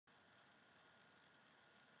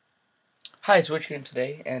Hi, it's Witch Game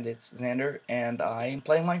today, and it's Xander, and I am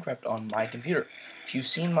playing Minecraft on my computer. If you've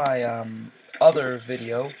seen my other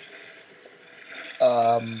video,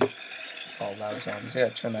 oh loud sounds. I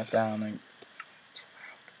gotta turn that down. I'm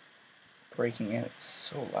breaking it. It's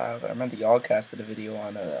so loud. I remember the Yogcast did a video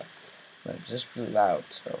on it. It was just really loud.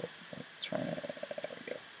 So turn it.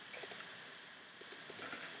 There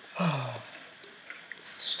we go.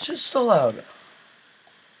 It's just still loud.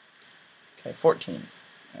 Okay, 14.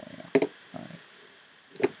 There we go. All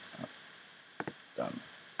right. Done.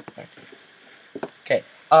 Back to it. Okay.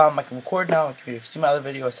 I can record now. If you see my other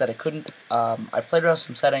video, I said I couldn't. I played around with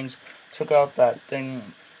some settings, took out that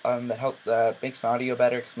thing that makes my audio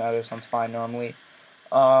better because my audio sounds fine normally.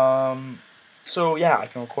 So yeah, I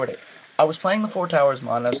can record it. I was playing the Four Towers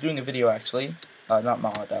mod. And I was doing a video actually, not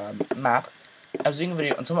mod, map. I was doing a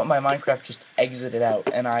video, and some of my Minecraft just exited out,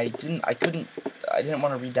 and I didn't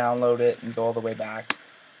want to re-download it and go all the way back.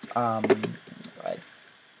 I'd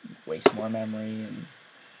waste more memory and.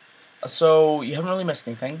 So, you haven't really missed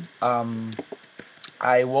anything.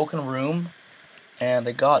 I woke in a room, and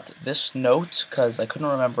I got this note, because I couldn't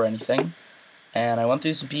remember anything. And I went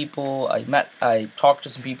through some people, I talked to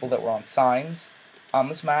some people that were on signs.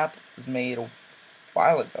 This map was made a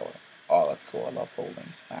while ago. Oh, that's cool, I love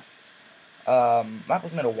holding maps. Map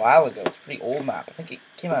was made a while ago, it's a pretty old map. I think it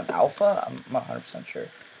came out in alpha, I'm not 100% sure.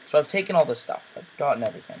 So I've taken all this stuff, I've gotten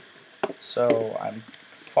everything. So, I'm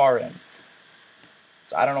far in.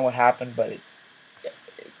 So I don't know what happened, but it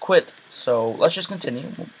quit. So let's just continue.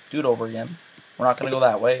 We'll do it over again. We're not going to go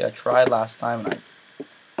that way. I tried last time and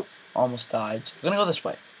I almost died. So we're going to go this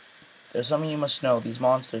way. There's something you must know. These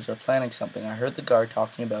monsters are planning something. I heard the guard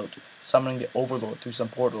talking about summoning the Overlord through some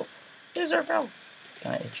portal. Izerfell.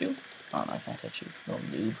 Can I hit you? Oh, no, I can't hit you. Little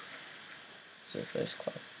noob. Surface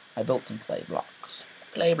clay. I built some clay blocks.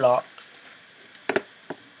 Clay blocks.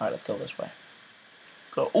 Alright, let's go this way.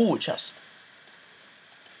 Go. Ooh, a chest.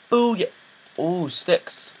 Ooh, yeah. Ooh,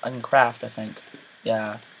 sticks. I can craft, I think.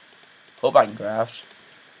 Yeah. Hope I can craft.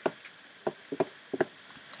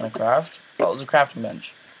 Can I craft? Oh, there's a crafting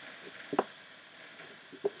bench.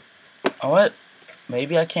 Oh, what?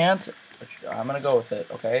 Maybe I can't. I'm gonna go with it,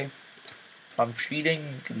 okay? If I'm cheating,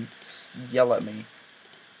 you can yell at me.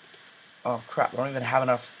 Oh, crap. I don't even have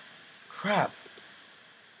enough. Crap.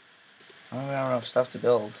 I don't even have enough stuff to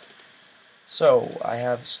build. So, I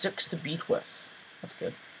have sticks to beat with. That's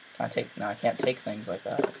good. Can I take... No, I can't take things like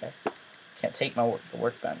that, okay? Can't take the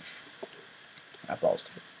workbench. That balls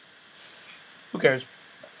to it. Who cares?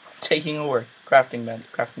 Taking a crafting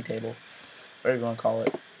table, whatever you want to call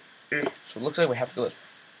it. So it looks like we have to go this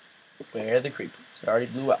way. Where are the creepers? It already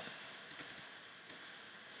blew up.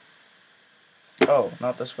 Oh,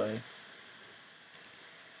 not this way.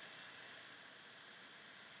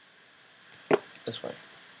 This way.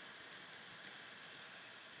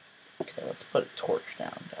 Okay, let's put a torch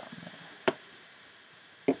down there.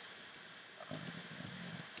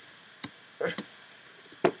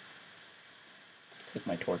 Take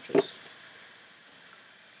my torches.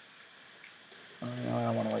 Oh, no, I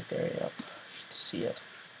don't want to light the area up. You should see it.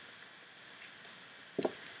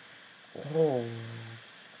 Oh,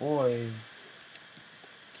 boy.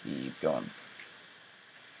 Keep going.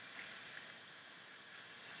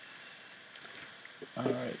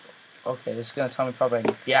 Alright. Okay, this is going to tell me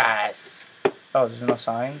probably... Yes! Oh, there's no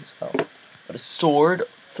signs? Oh. But a sword.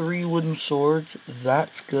 3 wooden swords.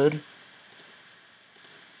 That's good.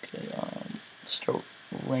 Okay, let's start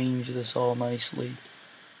arrange this all nicely.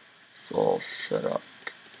 It's all set up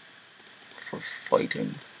for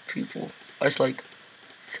fighting people. I just like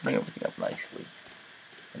setting everything up nicely.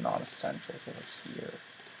 The non-essentials over here.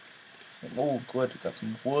 Oh, good. Got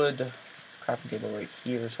some wood. Crafting table right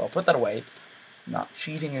here, so I'll put that away. I'm not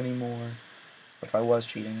cheating anymore. If I was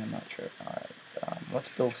cheating, I'm not sure. Alright, let's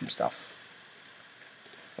build some stuff.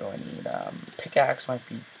 So I need, pickaxe might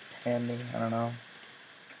be handy, I don't know.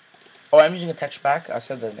 Oh, I'm using a texture pack. I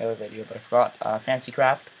said that in the other video, but I forgot. Fancy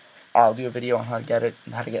Craft. I'll do a video on how to get it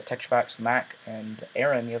and how to get texture packs for Mac. And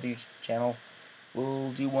Aaron, the other YouTube channel,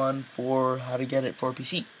 will do one for how to get it for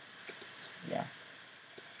PC. Yeah.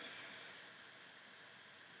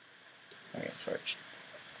 Okay, sorry.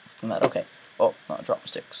 Okay. Oh, no, drop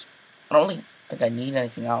sticks. I don't really think I need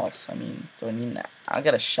anything else. I mean, do I need that? I'll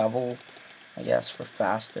get a shovel, I guess, for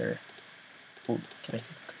faster. Ooh, can I...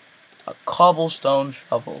 A cobblestone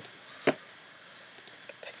shovel.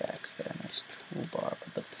 Pickaxe there, nice toolbar.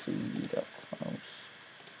 Put the food up close.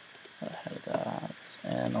 Ahead of that.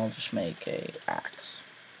 And I'll just make a axe.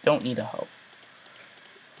 Don't need a hoe.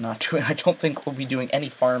 I don't think we'll be doing any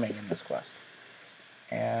farming in this quest.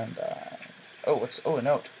 And, oh, a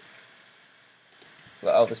note.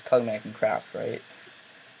 Oh, this telling me I can craft, right?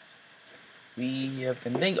 We have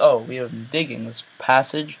been digging this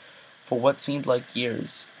passage for what seemed like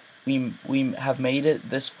years. We have made it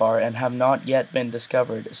this far and have not yet been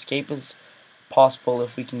discovered. Escape is possible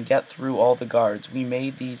if we can get through all the guards. We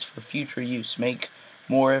made these for future use. Make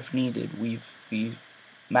more if needed. We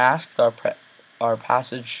masked our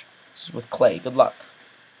passage with clay. Good luck.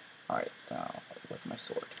 All right, now with my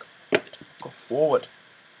sword. Go forward.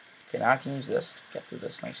 Okay, now I can use this to get through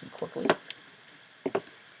this nice and quickly.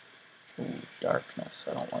 Ooh, darkness.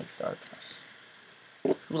 I don't like darkness.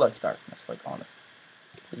 Who likes darkness? Like, honest.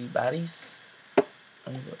 Please, baddies?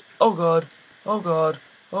 Oh god. Oh god.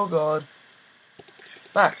 Oh god.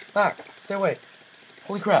 Back. Back. Stay away.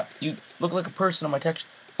 Holy crap. You look like a person on my text.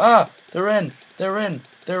 Ah! They're in. They're in.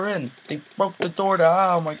 They're in. They broke the door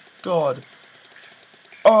down. Oh my god.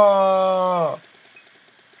 Oh!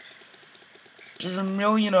 There's a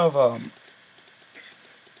million of them.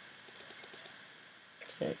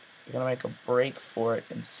 Okay. You're gonna make a break for it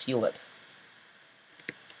and seal it.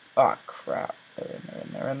 Ah, crap. They're in, they're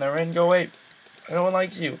in, they're in, they're in. Go away. No one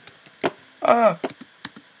likes you. Ah!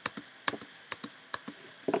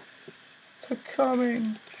 They're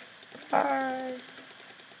coming. Bye.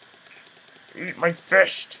 Eat my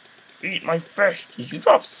fish. Eat my fish. Did you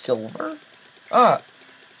drop silver? Ah!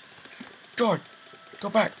 God. Go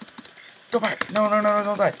back. Go back. No,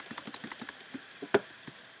 don't die.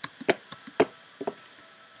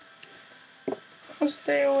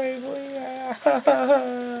 Stay away, please.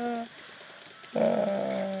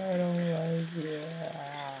 I don't realize it.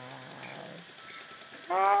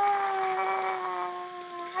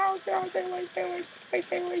 Oh god, stay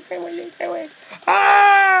away.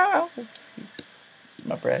 Ah! Keep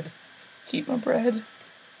my bread. Keep my bread.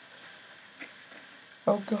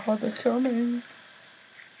 Oh god, they're coming.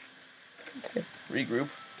 Okay, regroup.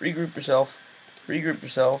 Regroup yourself. Regroup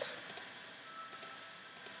yourself.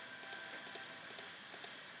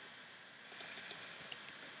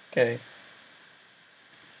 Okay.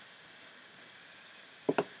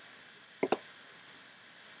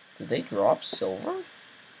 Did they drop silver?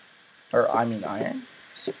 Or, I mean iron?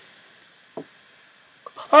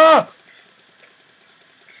 Ah!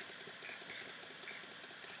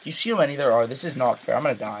 Do you see how many there are? This is not fair. I'm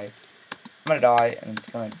gonna die. I'm gonna die, and it's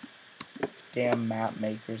gonna... Damn map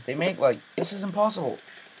makers. They make, like... This is impossible.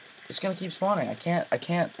 It's gonna keep spawning. I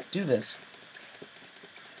can't do this.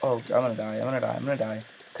 Oh, I'm gonna die.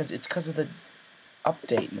 Because it's because of the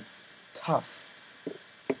update, and it's tough.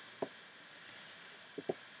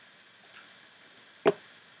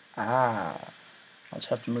 Ah. I'll just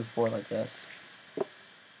have to move forward like this.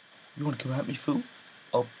 You wanna come at me, fool?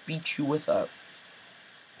 I'll beat you with a...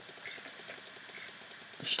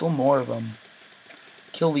 There's still more of them.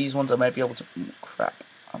 Kill these ones, I might be able to... crap.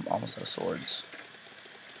 I'm almost out of swords.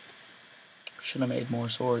 Should have made more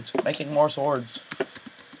swords. Making more swords.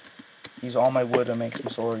 Use all my wood and make some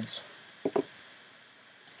swords.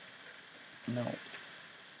 No.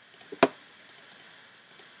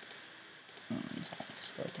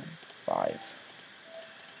 5.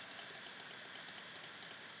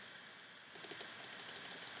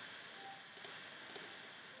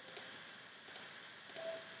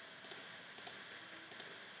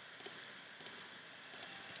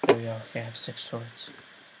 There we go. Okay, I have 6 swords.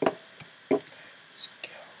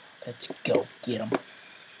 Let's go. Get him.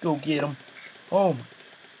 Go get him. Oh.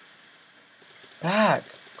 Back.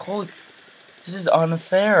 Holy. This is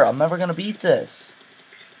unfair. I'm never gonna beat this.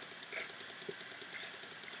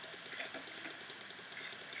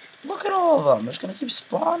 Look at all of them. They're just gonna keep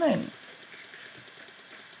spawning.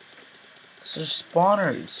 This is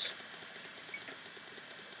spawners.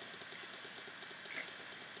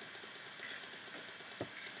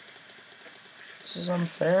 This is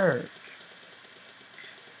unfair.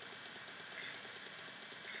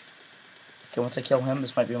 Okay, once I kill him,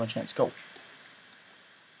 this might be my chance. Go.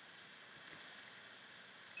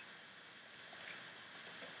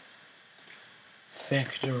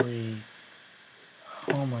 Victory.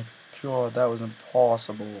 Oh my god, that was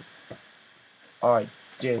impossible. I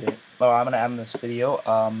did it. Well, I'm gonna end this video.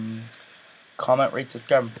 Comment, rate,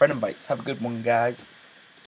 subscribe, and friend invites. Have a good one, guys.